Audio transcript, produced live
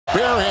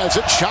Bear has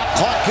it. Shot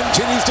clock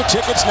continues to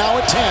tick. It's now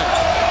at 10.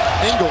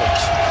 Ingles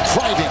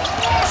driving,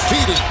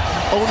 feeding.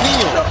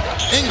 O'Neal.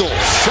 Ingles.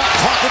 Shot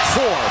clock at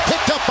 4.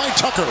 Picked up by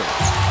Tucker.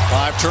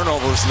 5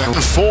 turnovers now.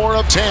 4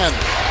 of 10.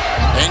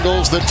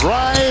 Ingles the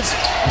drive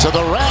to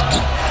the rack.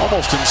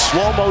 Almost in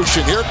slow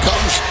motion. Here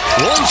comes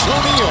Royce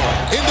O'Neal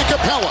into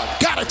Capella.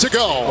 Got it to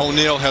go.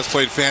 O'Neal has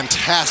played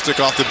fantastic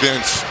off the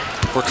bench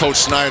for Coach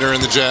Snyder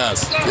and the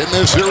Jazz. In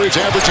this series,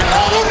 averaging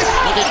 9.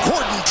 Look at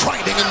Gordon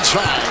driving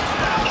inside.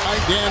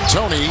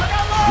 D'Antoni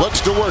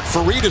looks to work.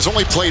 Fareed has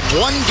only played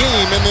 1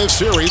 game in this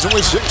series,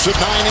 only 6 of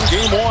 9 in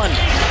game 1.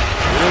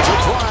 Here's a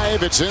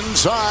drive, it's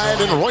inside,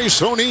 and Royce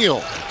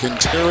O'Neal.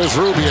 Quinteras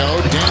Rubio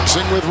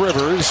dancing with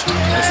Rivers.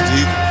 Nice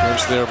deep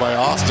finish there by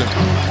Austin.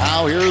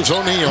 Now here's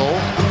O'Neal.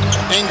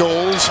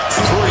 Ingles,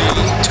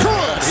 3.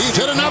 Good! He's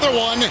hit another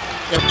one.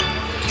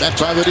 That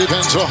time the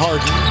defense of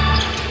Harden.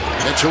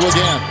 Mitchell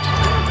again.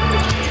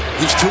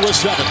 He's 2 of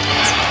 7.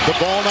 The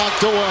ball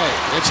knocked away.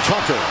 It's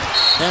Tucker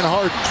and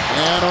Harden.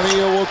 And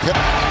O'Neal will catch.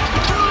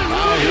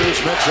 Now here's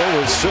Mitchell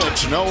with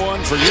 6. No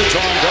one for Utah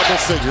in double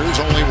figures.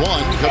 Only 1.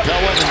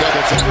 Capella in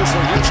double figures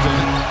for Houston.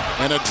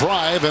 And a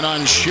drive and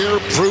on sheer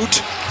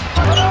brute.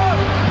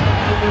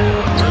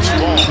 Chris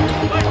Paul.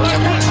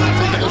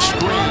 Traffic in the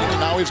screen.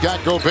 And now he's got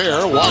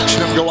Gobert.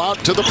 Watching him go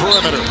out to the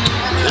perimeter.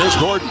 Here's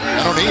Gordon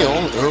and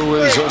O'Neal, who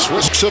is a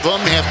Swiss of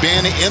them, have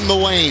been in the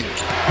lane.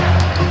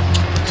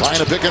 Trying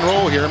to pick and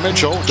roll here.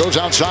 Mitchell goes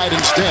outside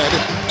instead.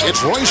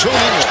 It's Royce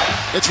O'Neal.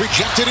 It's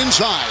rejected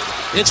inside.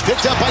 It's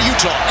picked up by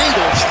Utah.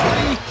 Ingles,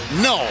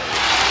 3. No.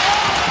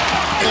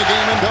 In a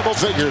game in double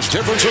figures.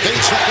 Difference of 8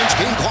 seconds.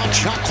 Game clock,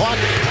 shot clock.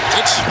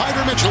 It's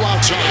Spider Mitchell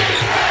outside.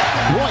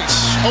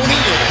 Royce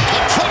O'Neal.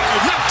 The try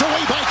knocked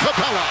away by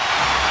Capella.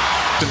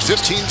 In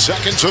 15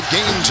 seconds of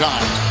game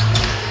time.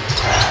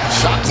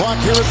 Shot clock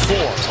here at 4.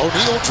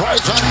 O'Neal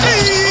drives on.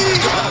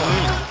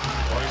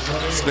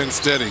 It's been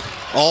steady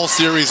all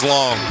series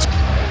long.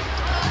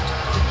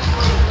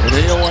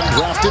 O'Neal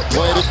undrafted,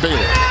 played at Baylor.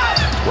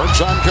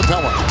 Works on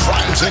Capella,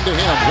 drives into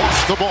him,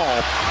 watch the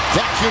ball.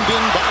 Vacuumed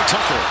in by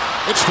Tucker.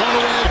 It's thrown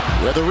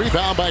away. With a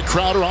rebound by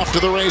Crowder, off to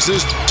the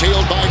races.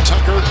 Tailed by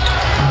Tucker.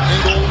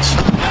 Ingles,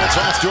 and it's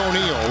off to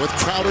O'Neal with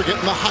Crowder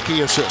getting the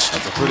hockey assist.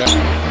 That's a pretty...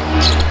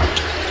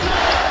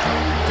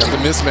 Got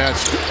the mismatch.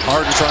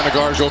 Harden trying to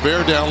guard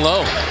Gobert down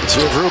low. Let's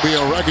see if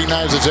Rubio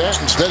recognizes that.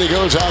 Instead he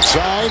goes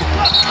outside.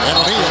 And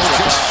O'Neal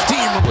just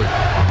steamrolled.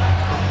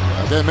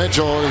 Then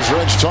Mitchell, as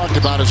Reg talked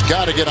about, has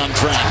got to get on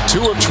track.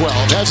 2 of 12.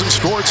 Hasn't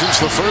scored since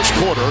the first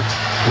quarter.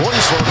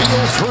 Royce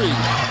O'Neal, 3.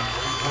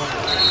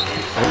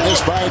 And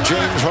this by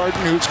James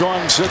Harden, who's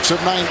gone 6 of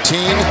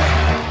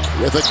 19.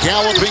 With a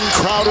galloping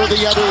Crowder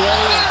the other way.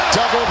 And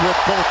doubled with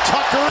both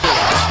Tucker.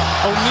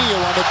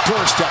 O'Neal on the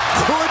doorstep.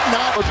 Could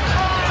not...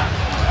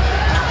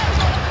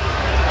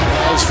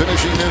 Is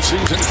finishing this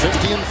season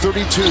 50 and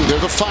 32. They're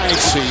the 5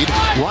 seed.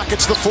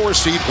 Rockets the 4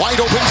 seed. Wide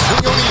open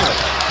for O'Neal.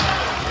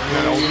 You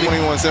know,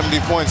 21, 70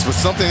 points. But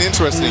something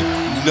interesting,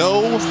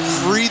 no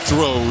free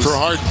throws for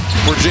Harden.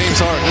 For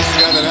James Harden. This is a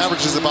guy that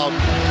averages about...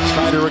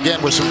 Snyder again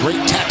with some great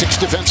tactics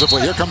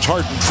defensively. Here comes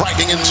Harden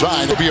driving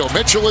inside. Rubio.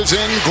 Mitchell is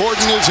in.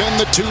 Gordon is in.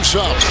 The 2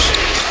 subs.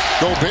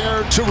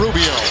 Gobert to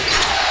Rubio.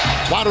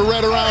 A lot of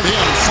red around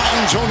him.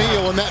 Finds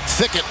O'Neal in that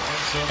thicket.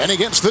 And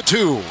against the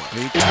 2.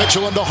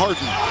 Mitchell into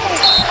Harden.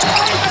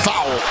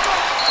 Foul.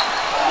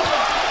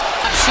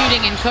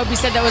 Shooting, and Kobe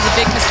said that was a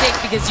big mistake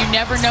because you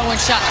never know when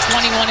shot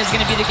 21 is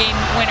going to be the game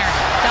winner.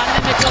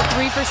 Donovan Mitchell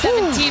 3 for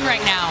 17 right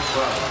now.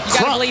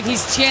 You got to believe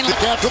he's channeling.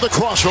 After the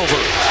crossover.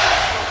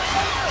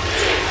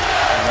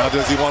 Now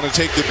does he want to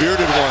take the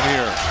bearded one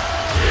here?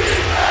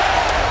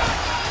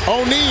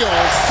 O'Neal,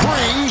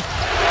 3.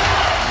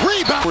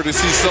 Rebound. To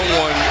see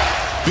someone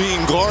being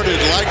guarded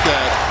like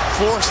that,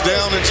 forced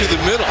down into the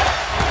middle.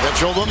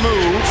 Mitchell the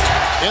move.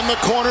 In the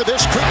corner,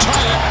 this could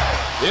tie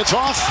it. It's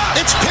off.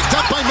 It's picked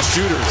up by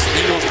shooters.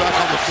 Ingles back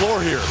on the floor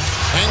here.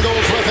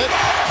 Ingles with it.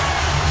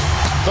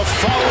 The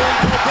following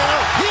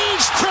Gobert.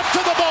 He's tripped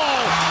to the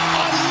ball.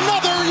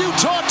 Another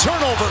Utah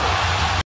turnover.